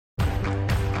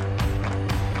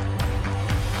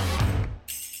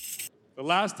The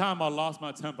last time I lost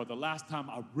my temper, the last time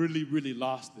I really, really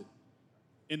lost it,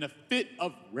 in a fit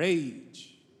of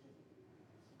rage,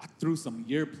 I threw some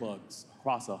earplugs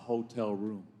across a hotel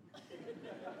room.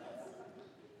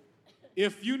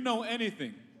 If you know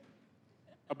anything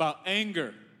about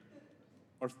anger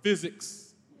or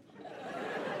physics,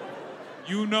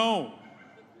 you know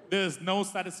there's no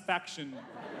satisfaction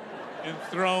in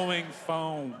throwing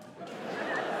foam.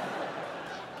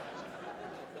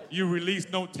 You release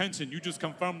no tension. You just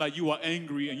confirm that you are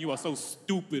angry and you are so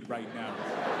stupid right now.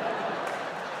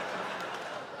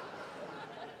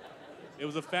 It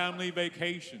was a family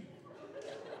vacation.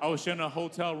 I was sharing a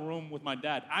hotel room with my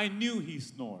dad. I knew he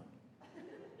snored.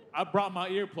 I brought my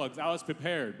earplugs. I was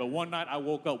prepared. But one night I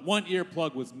woke up, one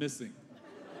earplug was missing.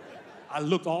 I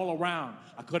looked all around.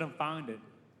 I couldn't find it.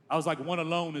 I was like, one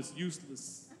alone is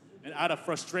useless. And out of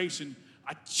frustration,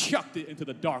 I chucked it into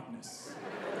the darkness.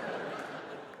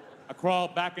 I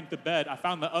crawled back into bed. I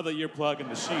found the other earplug in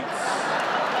the sheets.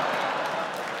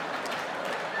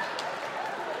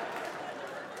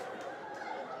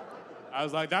 I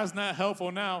was like, that's not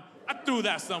helpful now. I threw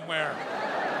that somewhere.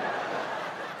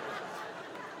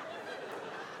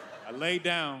 I laid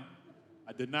down.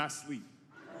 I did not sleep.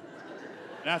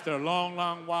 And after a long,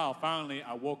 long while, finally,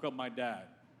 I woke up my dad.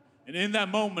 And in that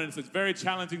moment, it's a very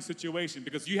challenging situation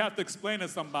because you have to explain to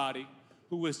somebody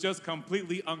who was just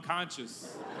completely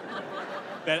unconscious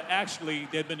that actually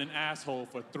they'd been an asshole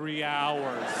for 3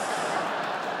 hours.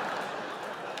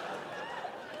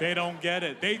 They don't get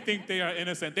it. They think they are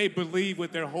innocent. They believe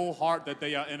with their whole heart that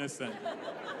they are innocent.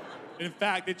 In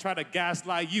fact, they try to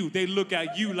gaslight you. They look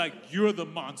at you like you're the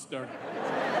monster.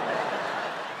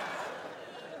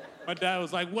 My dad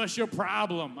was like, what's your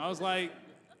problem? I was like,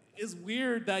 it's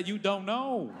weird that you don't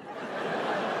know.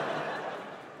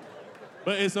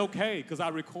 But it's okay, because I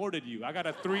recorded you. I got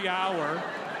a 3-hour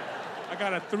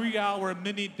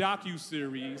mini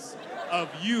docu-series of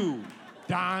you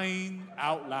dying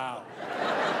out loud.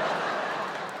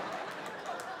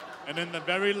 And in the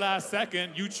very last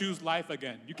second, you choose life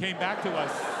again. You came back to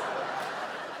us.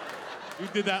 You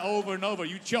did that over and over.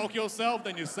 You choke yourself,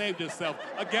 then you saved yourself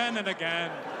again and again.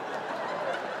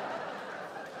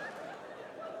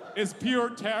 It's pure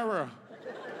terror.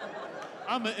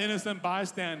 I'm an innocent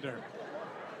bystander.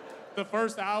 The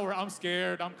first hour, I'm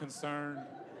scared, I'm concerned.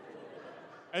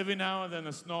 Every now and then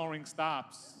the snoring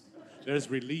stops. There's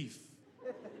relief.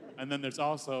 And then there's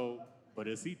also, but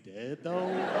is he dead though?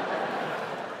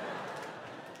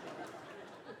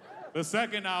 The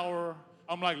second hour,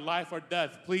 I'm like, life or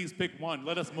death, please pick one,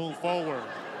 let us move forward.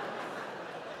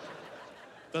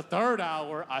 The third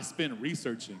hour, I spent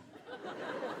researching.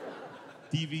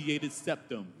 Deviated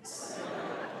septums,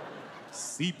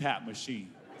 CPAP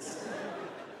machines.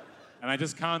 And I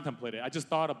just contemplated, I just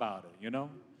thought about it, you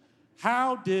know?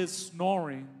 How did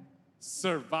snoring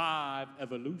survive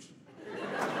evolution?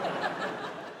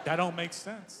 That don't make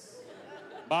sense.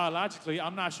 Biologically,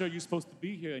 I'm not sure you're supposed to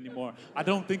be here anymore. I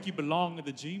don't think you belong in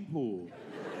the gene pool.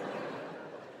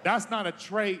 That's not a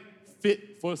trait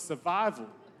fit for survival.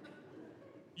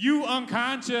 You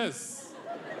unconscious.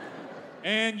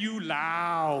 And you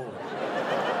loud.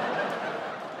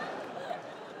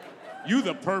 You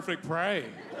the perfect prey.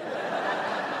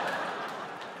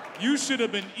 You should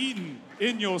have been eaten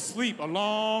in your sleep a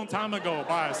long time ago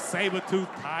by a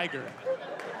saber-toothed tiger.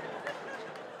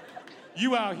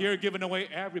 You out here giving away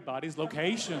everybody's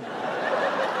location.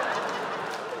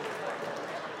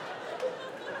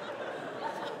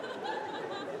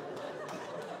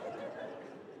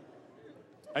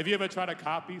 Have you ever tried to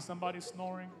copy somebody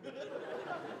snoring?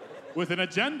 With an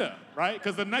agenda, right?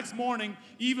 Because the next morning,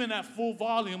 even at full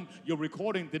volume, your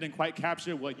recording didn't quite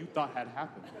capture what you thought had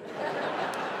happened.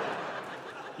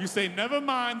 You say, never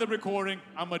mind the recording,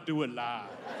 I'm gonna do it live.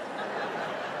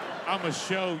 I'm gonna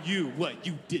show you what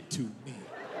you did to me.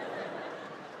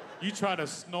 You try to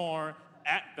snore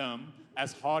at them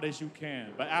as hard as you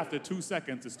can, but after 2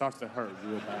 seconds, it starts to hurt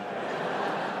real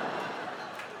bad.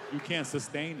 You can't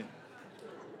sustain it.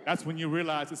 That's when you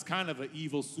realize it's kind of an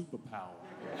evil superpower.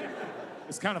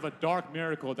 It's kind of a dark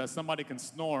miracle that somebody can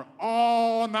snore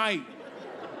all night,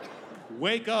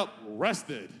 wake up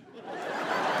rested,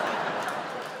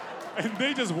 and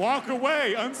they just walk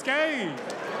away unscathed.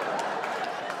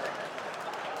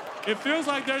 It feels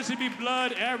like there should be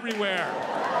blood everywhere.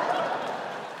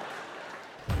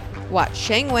 Watch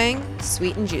Sheng, Wang,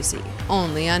 Sweet and Juicy,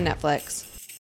 only on Netflix.